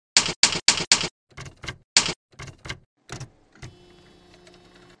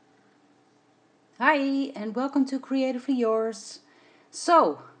Hi, and welcome to Creatively Yours.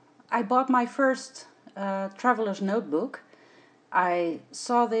 So, I bought my first traveler's notebook. I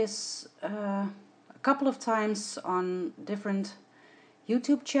saw this a couple of times on different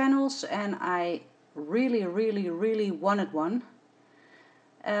YouTube channels, and I really wanted one.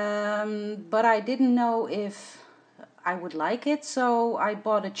 But I didn't know if I would like it, so I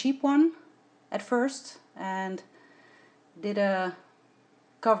bought a cheap one at first and did a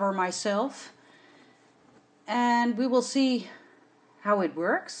cover myself. And we will see how it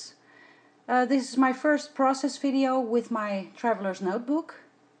works. This is my first process video with my traveler's notebook,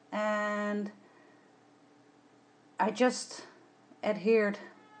 and I just adhered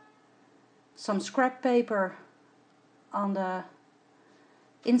some scrap paper on the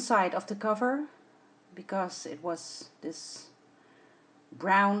inside of the cover because it was this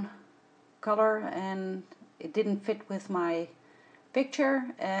brown color and it didn't fit with my picture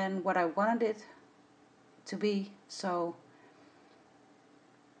and what I wanted it to be, so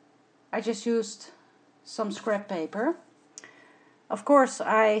I just used some scrap paper. Of course,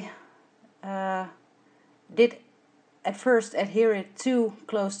 I did at first adhere it too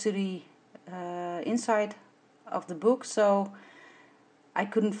close to the inside of the book, so I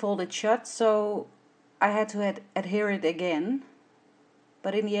couldn't fold it shut, so I had to adhere it again,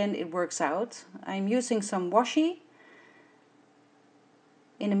 but in the end it works out. I'm using some washi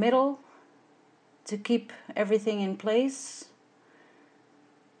in the middle to keep everything in place.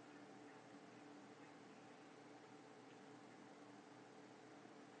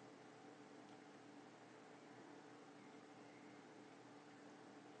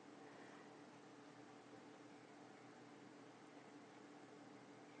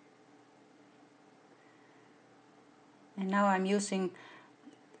 And now I'm using,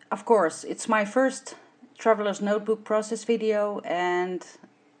 of course, it's my first traveler's notebook process video, and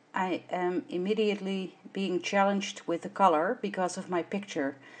I am immediately being challenged with the color because of my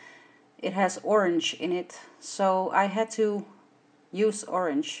picture. It has orange in it, so I had to use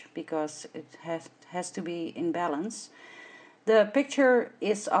orange because it has to be in balance. The picture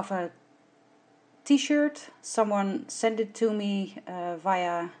is of a t-shirt. Someone sent it to me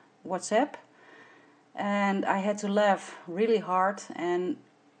via WhatsApp, and I had to laugh really hard and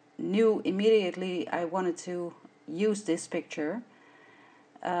knew immediately I wanted to use this picture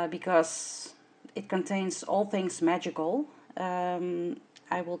because it contains all things magical.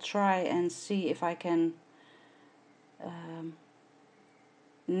 I will try and see if I can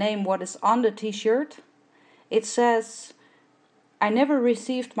name what is on the t-shirt. It says, "I never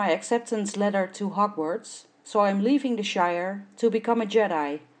received my acceptance letter to Hogwarts, so I'm leaving the Shire to become a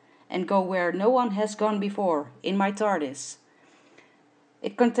Jedi and go where no one has gone before, in my TARDIS."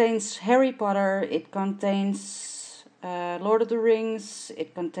 It contains Harry Potter, it contains Lord of the Rings,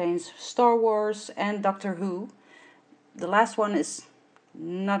 it contains Star Wars and Doctor Who. The last one is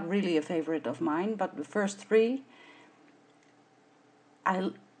not really a favorite of mine, but the first three I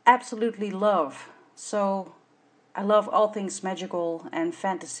absolutely love. So I love all things magical and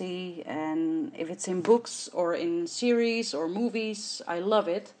fantasy, and if it's in books or in series or movies, I love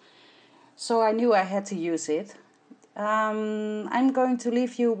it. So I knew I had to use it. I'm going to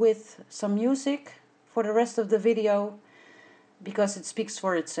leave you with some music for the rest of the video because it speaks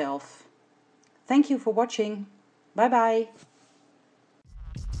for itself. Thank you for watching. Bye bye.